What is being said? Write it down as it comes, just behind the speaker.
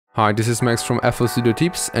Hi, this is Max from FL Studio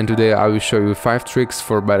Tips, and today I will show you 5 tricks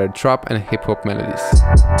for better trap and hip hop melodies.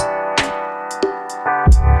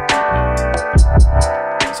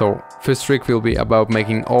 So, first trick will be about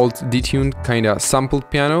making old detuned kinda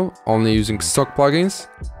sampled piano only using stock plugins.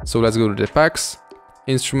 So let's go to the packs,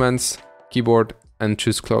 instruments, keyboard and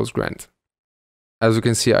choose close grained. As you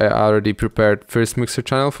can see, I already prepared first mixer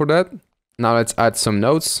channel for that. Now let's add some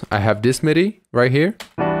notes. I have this MIDI right here.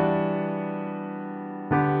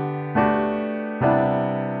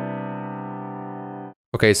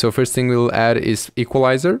 Okay, so first thing we'll add is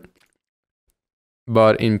equalizer,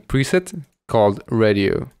 but in preset called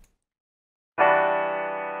radio.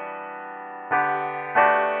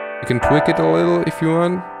 You can tweak it a little if you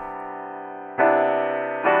want.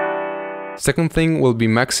 Second thing will be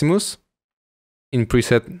Maximus in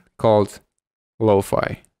preset called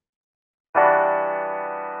lo-fi.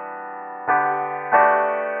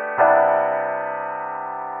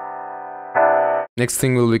 Next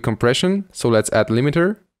thing will be compression, so let's add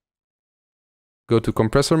limiter. Go to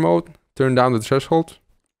compressor mode, turn down the threshold,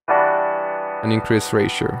 and increase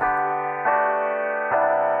ratio.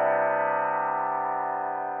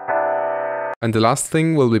 And the last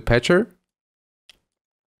thing will be patcher.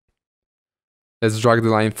 Let's drag the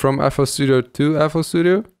line from FL Studio to FL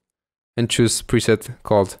Studio and choose preset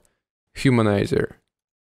called humanizer.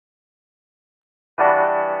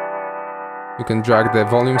 You can drag the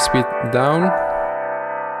volume speed down.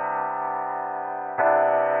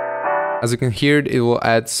 As you can hear, it will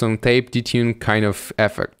add some tape detune kind of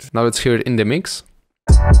effect. Now let's hear it in the mix.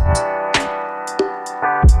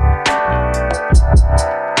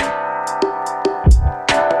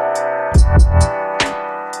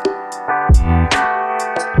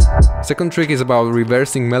 Second trick is about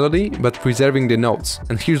reversing melody but preserving the notes.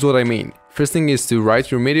 And here's what I mean. First thing is to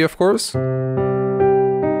write your MIDI, of course.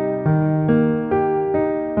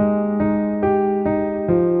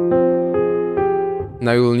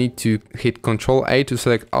 Now you will need to hit Ctrl A to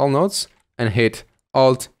select all notes and hit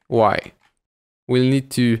Alt Y. We'll need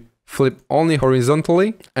to flip only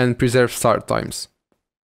horizontally and preserve start times.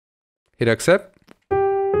 Hit accept.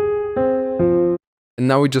 And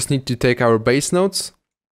now we just need to take our bass notes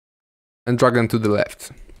and drag them to the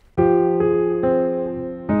left.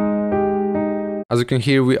 As you can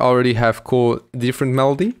hear, we already have cool different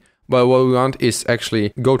melody, but what we want is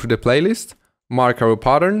actually go to the playlist, mark our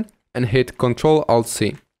pattern, and hit Ctrl Alt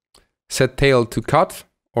C. Set tail to cut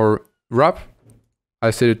or wrap.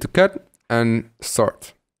 I set it to cut and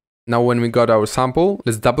start. Now when we got our sample,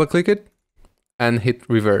 let's double click it and hit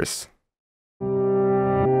reverse.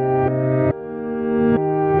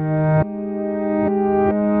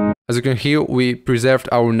 As you can hear, we preserved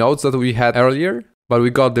our notes that we had earlier, but we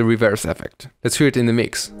got the reverse effect. Let's hear it in the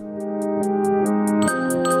mix.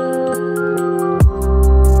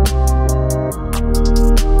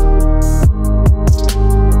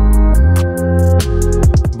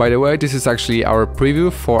 By the way, this is actually our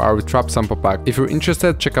preview for our trap sample pack. If you're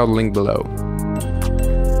interested, check out the link below.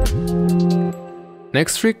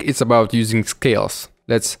 Next trick is about using scales.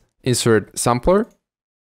 Let's insert sampler,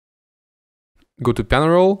 go to piano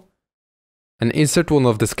roll, and insert one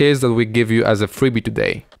of the scales that we give you as a freebie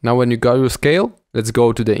today. Now when you got your scale, let's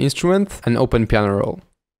go to the instrument and open piano roll.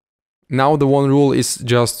 Now the one rule is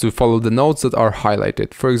just to follow the notes that are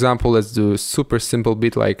highlighted. For example, let's do a super simple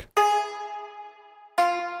beat like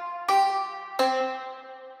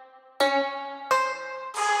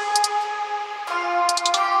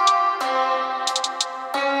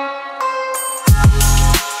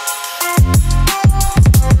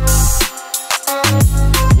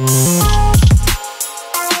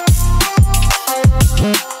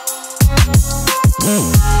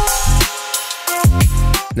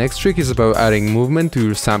Next trick is about adding movement to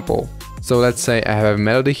your sample. So let's say I have a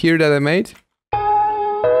melody here that I made,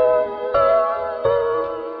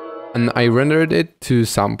 and I rendered it to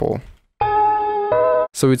sample,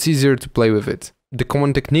 so it's easier to play with it. The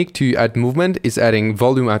common technique to add movement is adding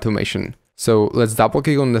volume automation. So let's double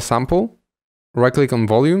click on the sample, right click on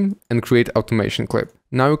volume and create automation clip.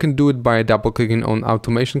 Now you can do it by double clicking on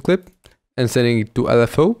automation clip and setting it to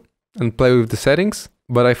LFO and play with the settings.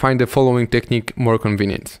 But I find the following technique more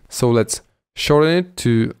convenient. So let's shorten it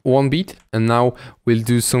to 1 beat, and now we'll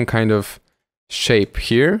do some kind of shape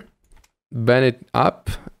here, bend it up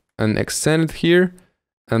and extend it here,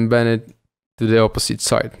 and bend it to the opposite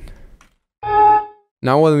side.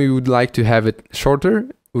 Now when we would like to have it shorter,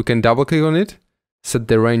 we can double click on it, set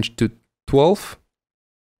the range to 12,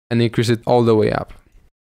 and increase it all the way up.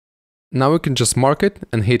 Now we can just mark it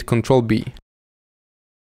and hit Ctrl B.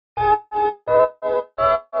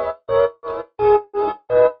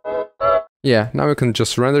 Yeah, now you can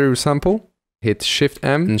just render your sample, hit Shift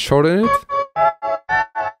M and shorten it,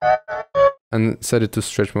 and set it to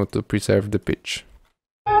stretch mode to preserve the pitch.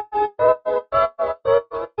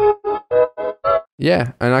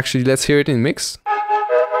 Yeah, and actually let's hear it in mix.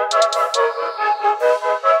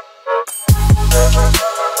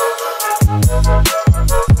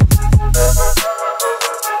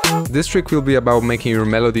 This trick will be about making your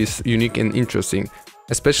melodies unique and interesting,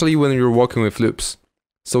 especially when you're working with loops.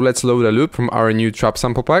 So let's load a loop from our new trap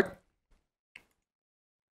sample pack.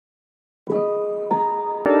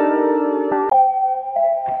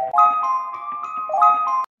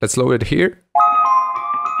 Let's load it here.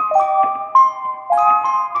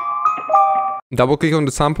 Double click on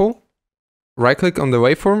the sample, right click on the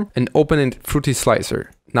waveform and open it Fruity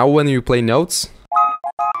Slicer. Now when you play notes,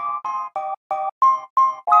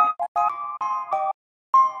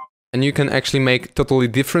 and you can actually make totally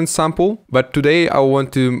different sample, but today I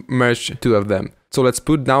want to merge two of them. So let's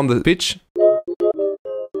put down the pitch.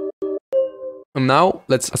 And now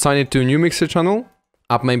let's assign it to a new mixer channel.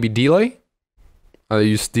 Up maybe delay. I'll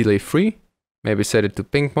use delay 3. Maybe set it to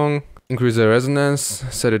ping pong. Increase the resonance,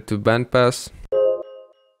 set it to bandpass.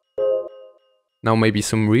 Now maybe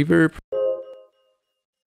some reverb.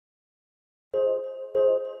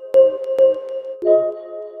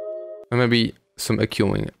 And maybe some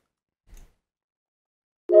EQing.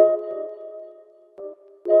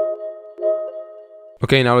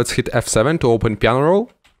 Okay, now let's hit F7 to open piano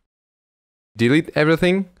roll. Delete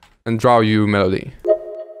everything and draw your melody.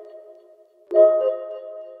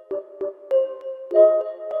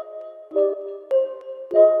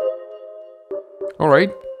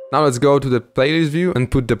 Alright, now let's go to the playlist view and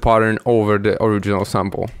put the pattern over the original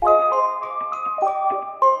sample.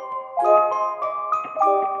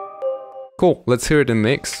 Cool, let's hear it in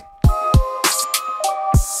mix.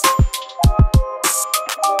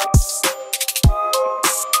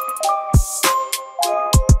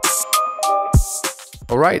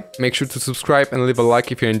 Alright, make sure to subscribe and leave a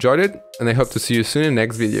like if you enjoyed it, and I hope to see you soon in the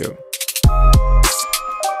next video.